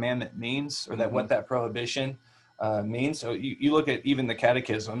that commandment means, or that what that prohibition means. So you look at even the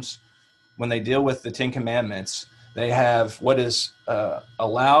catechisms, when they deal with the 10 commandments, they have what is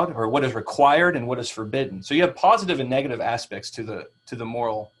allowed, or what is required, and what is forbidden. So you have positive and negative aspects to the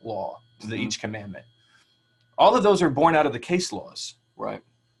moral law, to each commandment. All of those are born out of the case laws. Right.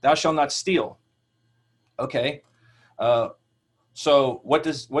 Thou shalt not steal. Okay. So what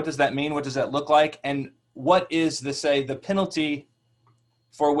does that mean? What does that look like? And what is the penalty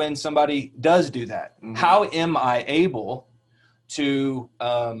for when somebody does do that? How am I able to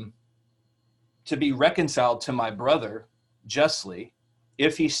be reconciled to my brother justly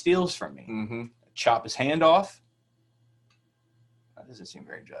if he steals from me? Chop his hand off? That doesn't seem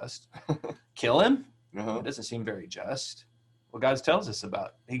very just. Kill him? It doesn't seem very just. Well, God tells us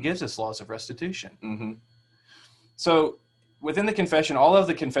about. He gives us laws of restitution. So within the confession, all of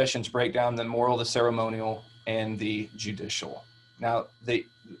the confessions break down the moral, the ceremonial, and the judicial. Now,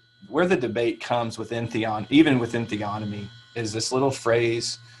 where the debate comes within even within theonomy, is this little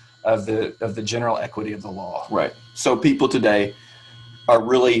phrase of the general equity of the law. Right. So people today are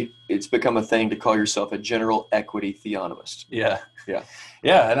really, it's become a thing to call yourself a general equity theonomist. Yeah.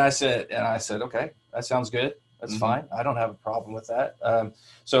 And I said, okay, that sounds good. That's fine. I don't have a problem with that.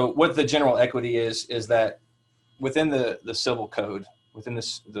 So what the general equity is that within the civil code, within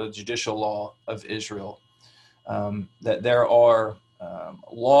the judicial law of Israel, that there are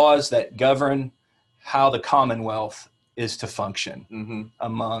laws that govern how the commonwealth is to function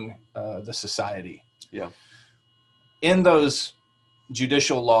among the society. Yeah. In those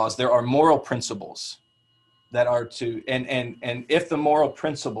judicial laws, there are moral principles that are to, and if the moral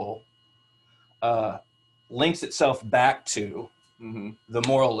principle links itself back to the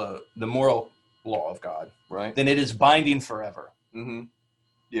moral law of God, right, then it is binding forever.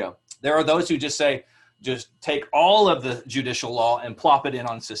 Yeah. There are those who just say, just take all of the judicial law and plop it in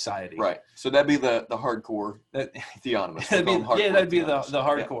on society. Right. So that'd be the hardcore theonomist. That'd be the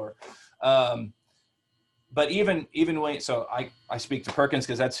hardcore. Yeah. But even when, so I speak to Perkins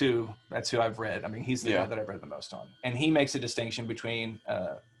because that's who I've read. I mean, he's the guy that I've read the most on, and he makes a distinction between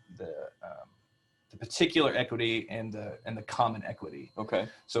the particular equity and the common equity. Okay.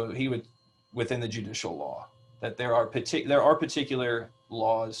 So he would, within the judicial law, that there are particular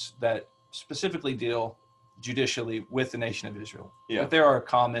laws that specifically deal judicially with the nation of Israel. Yeah. But there are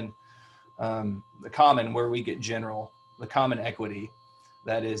the common where we get general, the common equity.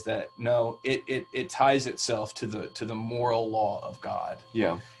 That is that no, it ties itself to the moral law of God.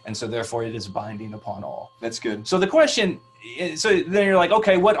 Yeah. And so therefore it is binding upon all. That's good. So the question, so then you're like,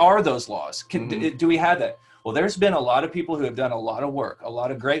 okay, what are those laws? Do we have that? Well, there's been a lot of people who have done a lot of work, a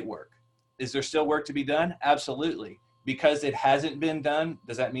lot of great work. Is there still work to be done? Absolutely. Because it hasn't been done,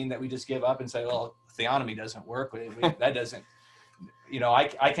 does that mean that we just give up and say, well, theonomy doesn't work? That doesn't,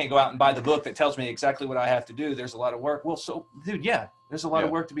 I can't go out and buy the book that tells me exactly what I have to do. There's a lot of work. Well, so, dude, there's a lot of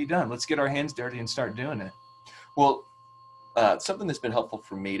work to be done. Let's get our hands dirty and start doing it. Well, something that's been helpful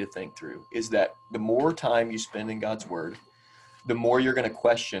for me to think through is that the more time you spend in God's Word, the more you're going to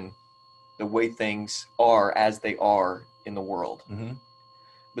question the way things are as they are in the world.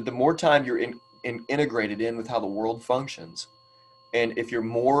 But the more time you're integrated in with how the world functions, and if you're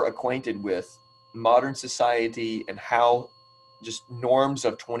more acquainted with modern society and how just norms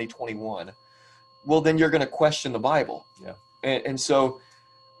of 2021, well, then you're going to question the Bible. Yeah. And so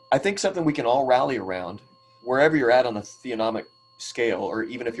I think something we can all rally around, wherever you're at on the theonomic scale, or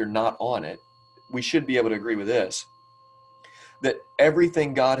even if you're not on it, we should be able to agree with this, that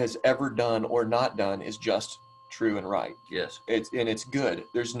everything God has ever done or not done is just, true, and right. Yes. It's good.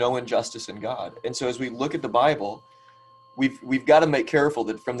 There's no injustice in God. And so as we look at the Bible, we've got to make careful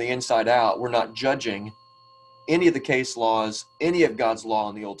that from the inside out, we're not judging any of the case laws, any of God's law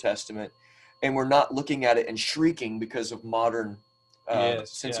in the Old Testament, and we're not looking at it and shrieking because of modern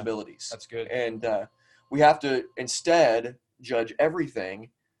sensibilities. That's good. And we have to instead judge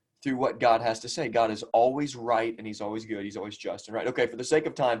everything through what God has to say. God is always right, and he's always good. He's always just and right. Okay, for the sake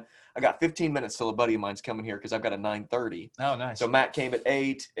of time, I got 15 minutes till a buddy of mine's coming here because I've got a 9:30. Oh, nice. So Matt came at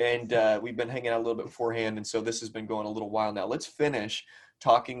 8, and we've been hanging out a little bit beforehand, and so this has been going a little while now. Let's finish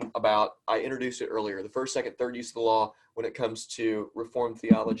talking about, I introduced it earlier, the first, second, third use of the law when it comes to Reformed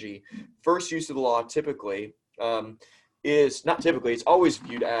theology. First use of the law typically is, not typically, it's always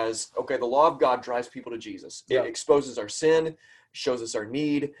viewed as, okay, the law of God drives people to Jesus. It exposes our sin, shows us our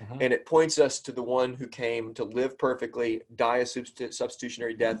need, and it points us to the one who came to live perfectly, die a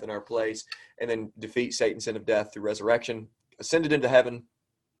substitutionary death in our place, and then defeat Satan's sin of death through resurrection, ascended into heaven,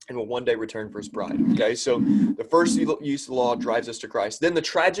 and will one day return for his bride. Okay, so the first use of the law drives us to Christ. Then the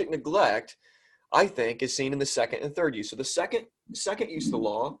tragic neglect I think, is seen in the second and third use. So the second use of the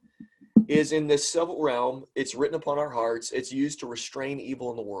law is in this civil realm. It's written upon our hearts. It's used to restrain evil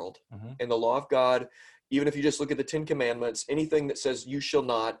in the world. And the law of God, even if you just look at the 10 Commandments, anything that says you shall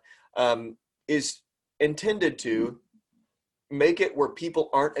not, is intended to make it where people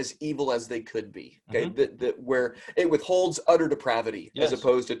aren't as evil as they could be. Okay, where it withholds utter depravity as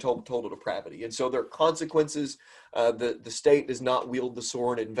opposed to total depravity. And so there are consequences. The state does not wield the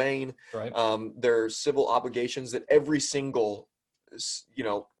sword in vain. Right. There are civil obligations that every single,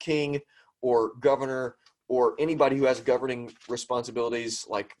 king or governor or anybody who has governing responsibilities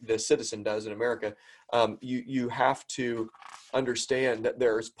like the citizen does in America, you have to understand that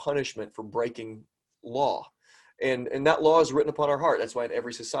there is punishment for breaking law. And that law is written upon our heart. That's why in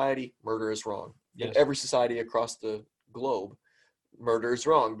every society, murder is wrong. Yes. In every society across the globe, murder is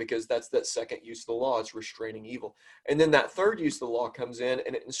wrong, because that's that second use of the law. It's restraining evil. And then that third use of the law comes in,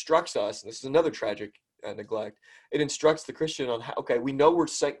 and it instructs us, and this is another tragic neglect. It instructs the Christian on how, okay, we know we're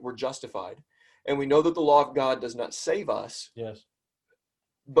justified, and we know that the law of God does not save us. Yes.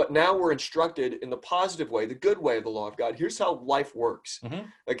 But now we're instructed in the positive way, the good way of the law of God. Here's how life works.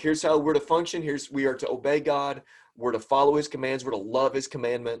 Like, here's how we're to function. We are to obey God. We're to follow his commands. We're to love his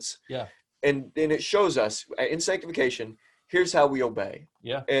commandments. Yeah. And it shows us in sanctification, here's how we obey.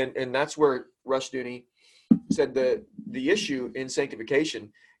 Yeah. And that's where Rushdoony said the issue in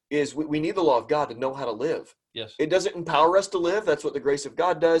sanctification is we need the law of God to know how to live. Yes. It doesn't empower us to live. That's what the grace of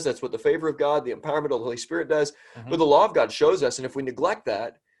God does. That's what the favor of God, the empowerment of the Holy Spirit does. But the law of God shows us. And if we neglect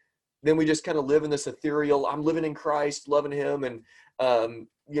that, then we just kind of live in this ethereal, I'm living in Christ, loving him. And, there's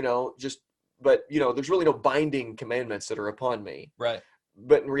really no binding commandments that are upon me. Right.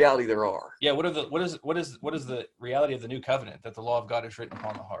 But in reality, there are. Yeah. What is the reality of the new covenant? That the law of God is written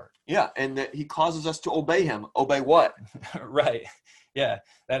upon the heart. Yeah. And that he causes us to obey him. Obey what? Right. Yeah.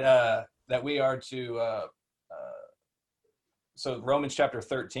 That we are to, so Romans chapter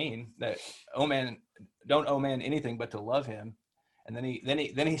 13, that don't owe man anything but to love him. And then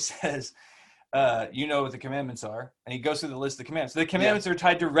he says, what the commandments are. And he goes through the list of the commandments. The commandments are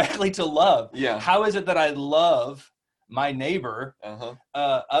tied directly to love. Yeah. How is it that I love my neighbor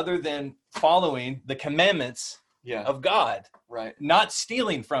other than following the commandments of God? Right. Not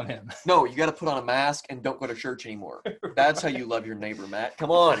stealing from him. No, you got to put on a mask and don't go to church anymore. That's how you love your neighbor, Matt.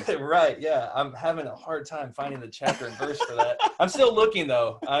 Come on. Right. Yeah. I'm having a hard time finding the chapter and verse for that. I'm still looking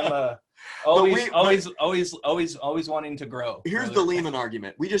though. I'm always wanting to grow. Here's the Lehman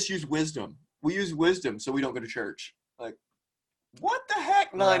argument. We just use wisdom. We use wisdom so we don't go to church. Like, what the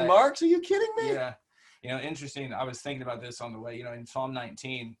heck, 9 marks? Are you kidding me? Yeah. Interesting. I was thinking about this on the way, in Psalm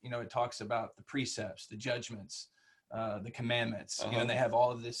 19, it talks about the precepts, the judgments, the commandments, and they have all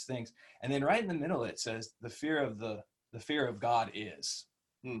of these things. And then right in the middle, it says the fear of God is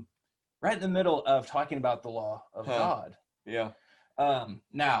right in the middle of talking about the law of God. Yeah.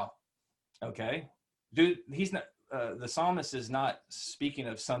 Now, okay, dude, he's not, the psalmist is not speaking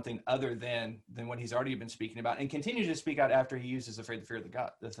of something other than what he's already been speaking about, and continues to speak out after he uses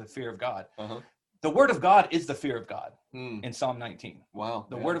the fear of God. The word of God is the fear of God in Psalm 19. Wow.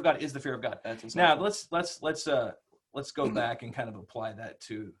 The word of God is the fear of God. That's now let's go back and kind of apply that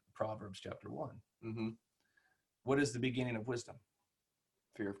to Proverbs chapter 1. What is the beginning of wisdom?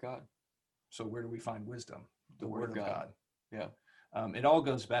 Fear of God. So where do we find wisdom? The word of God. Yeah. It all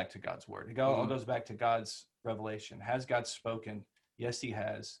goes back to God's word. It all goes back to God's revelation. Has God spoken? Yes, he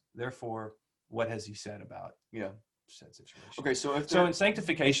has. Therefore, what has he said about said situation? Okay, so in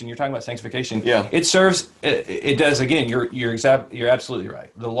sanctification, you're talking about sanctification. Yeah. It serves. It does. Again, you're absolutely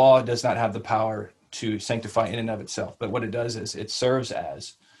right. The law does not have the power to sanctify in and of itself, but what it does is it serves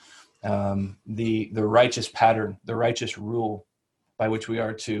as the righteous pattern, the righteous rule by which we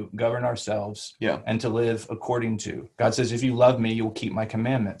are to govern ourselves and to live according to. God says, if you love me, you will keep my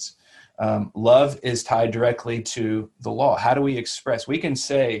commandments. Love is tied directly to the law. How do we express? We can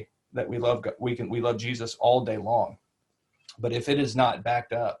say that we love God, we love Jesus all day long, but if it is not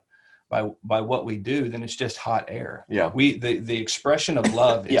backed up by what we do, then it's just hot air. Yeah. The expression of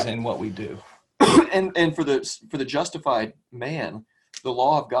love is in what we do. And for the justified man, the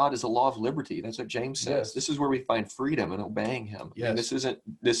law of God is a law of liberty. That's what James says. Yes. This is where we find freedom in obeying him. Yes. And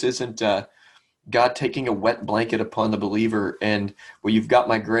this isn't God taking a wet blanket upon the believer and, well, you've got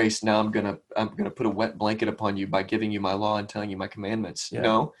my grace. Now I'm gonna put a wet blanket upon you by giving you my law and telling you my commandments. Yeah.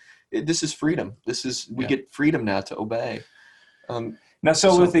 No, this is freedom. We get freedom now to obey. Now,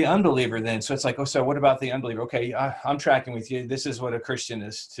 so with the unbeliever then, so it's like, so what about the unbeliever? Okay, I'm tracking with you. This is what a Christian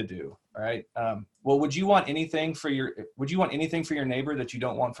is to do, all right? Well, would you want anything for your neighbor that you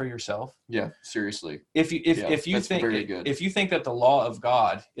don't want for yourself? Yeah, seriously. If you think that the law of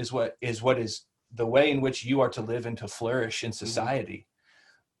God is what is the way in which you are to live and to flourish in society,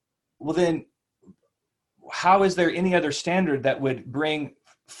 well, then how is there any other standard that would bring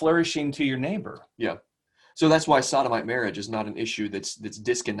flourishing to your neighbor? Yeah. So that's why sodomite marriage is not an issue that's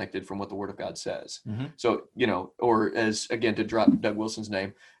disconnected from what the Word of God says. So, or as, again, to drop Doug Wilson's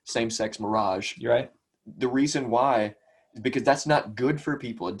name, same-sex mirage. You're right. The reason why is because that's not good for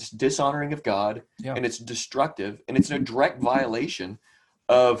people. It's dishonoring of God, and it's destructive, and it's a direct violation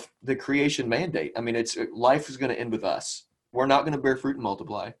of the creation mandate. I mean, life is going to end with us. We're not going to bear fruit and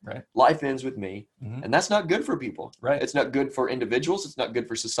multiply. Right. Life ends with me. And that's not good for people. Right. It's not good for individuals. It's not good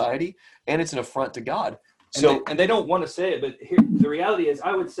for society. And it's an affront to God. And they don't want to say it, but here, the reality is,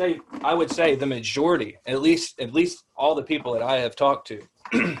 I would say the majority, at least all the people that I have talked to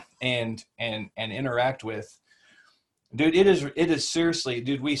and interact with, dude, it is seriously,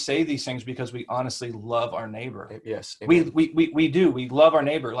 dude, we say these things because we honestly love our neighbor. Yes. We do. We love our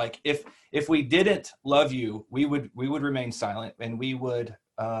neighbor. Like if we didn't love you, we would remain silent, and we would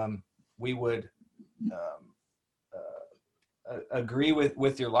agree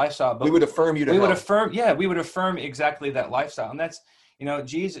with your lifestyle, but we would affirm you to hell. We would affirm exactly that lifestyle. And that's,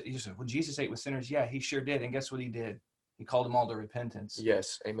 Jesus, you said, well, Jesus ate with sinners. Yeah, he sure did. And guess what he did? He called them all to repentance.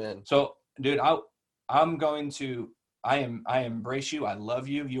 Yes. Amen. So, dude, I embrace you. I love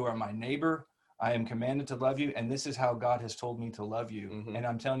you. You are my neighbor. I am commanded to love you. And this is how God has told me to love you. And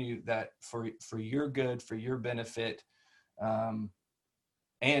I'm telling you that for your good, for your benefit, and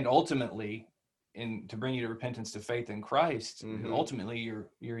ultimately, to bring you to repentance, to faith in Christ, ultimately your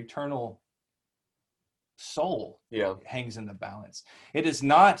eternal soul hangs in the balance. It is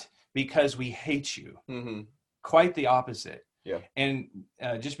not because we hate you. Quite the opposite. Yeah. And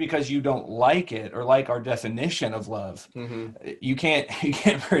just because you don't like it or like our definition of love, you can't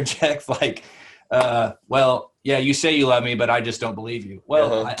project like, well, yeah, you say you love me, but I just don't believe you.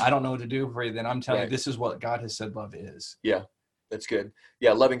 Well, I don't know what to do for you. Then I'm telling you, this is what God has said love is. Yeah. That's good.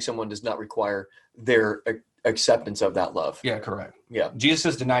 Yeah, loving someone does not require their acceptance of that love. Yeah, correct. Yeah. Jesus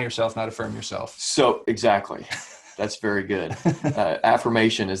says, deny yourself, not affirm yourself. So exactly. That's very good.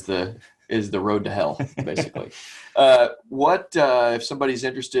 Affirmation is the road to hell, basically. If somebody's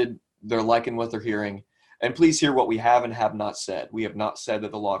interested, they're liking what they're hearing, and please hear what we have and have not said. We have not said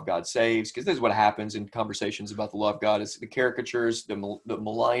that the law of God saves, because this is what happens in conversations about the law of God: is the caricatures, the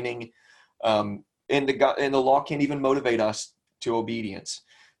maligning, and the law can't even motivate us to obedience.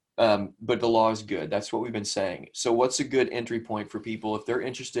 But the law is good. That's what we've been saying. So what's a good entry point for people if they're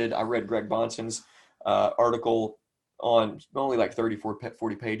interested? I read Greg Bonson's article on only like 40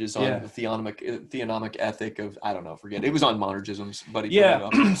 pages on the theonomic ethic of, I don't know, forget. It was on monergisms, but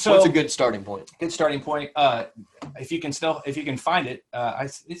so what's a good starting point? Good starting point. If you can find it, I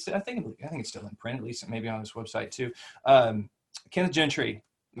think it's still in print, at least maybe on his website too. Kenneth Gentry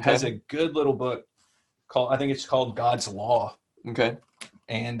has a good little book called God's Law. Okay.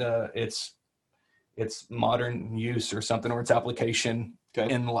 And it's modern use or something, or its application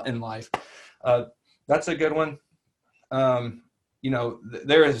in life. That's a good one.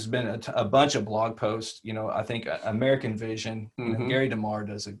 There has been a bunch of blog posts. I think American Vision, Gary DeMar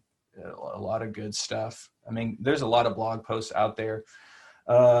does a lot of good stuff. I mean, there's a lot of blog posts out there.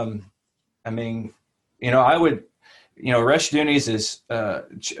 I would, Rushdoony's is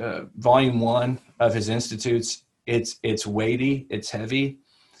volume 1 of his Institutes. It's weighty, it's heavy,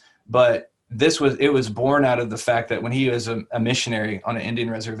 but it was born out of the fact that when he was a missionary on an Indian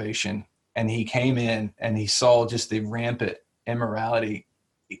reservation, and he came in and he saw just the rampant immorality,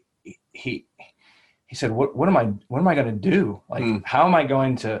 he said, what am I going to do? Like, how am I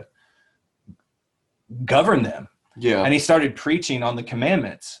going to govern them? Yeah. And he started preaching on the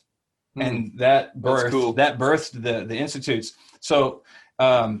commandments, and that birthed the Institutes. So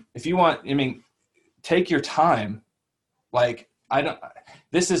if you want, take your time. Like,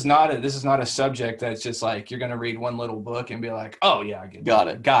 this is not a subject that's just like, you're going to read one little book and be like, oh yeah, I get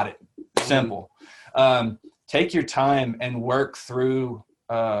it. Got it. Simple. Take your time and work through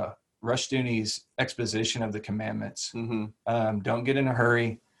Rushdoony's exposition of the commandments. Don't get in a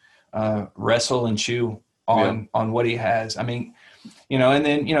hurry. Wrestle and chew on what he has. And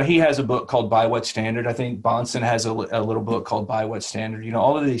then, he has a book called By What Standard. I think Bonson has a little book called By What Standard.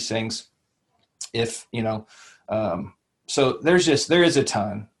 All of these things, so there is a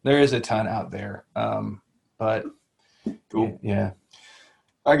ton out there. But cool. Yeah.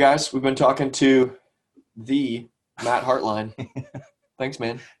 All right, guys, we've been talking to the Matt Hartline. Thanks,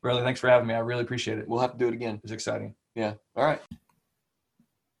 man. Really, thanks for having me. I really appreciate it. We'll have to do it again. It's exciting. Yeah. All right.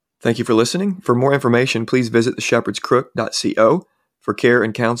 Thank you for listening. For more information, please visit theshepherdscrook.co. For care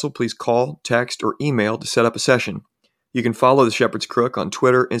and counsel, please call, text, or email to set up a session. You can follow The Shepherd's Crook on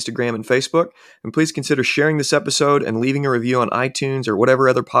Twitter, Instagram, and Facebook. And please consider sharing this episode and leaving a review on iTunes or whatever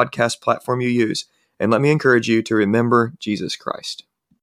other podcast platform you use. And let me encourage you to remember Jesus Christ.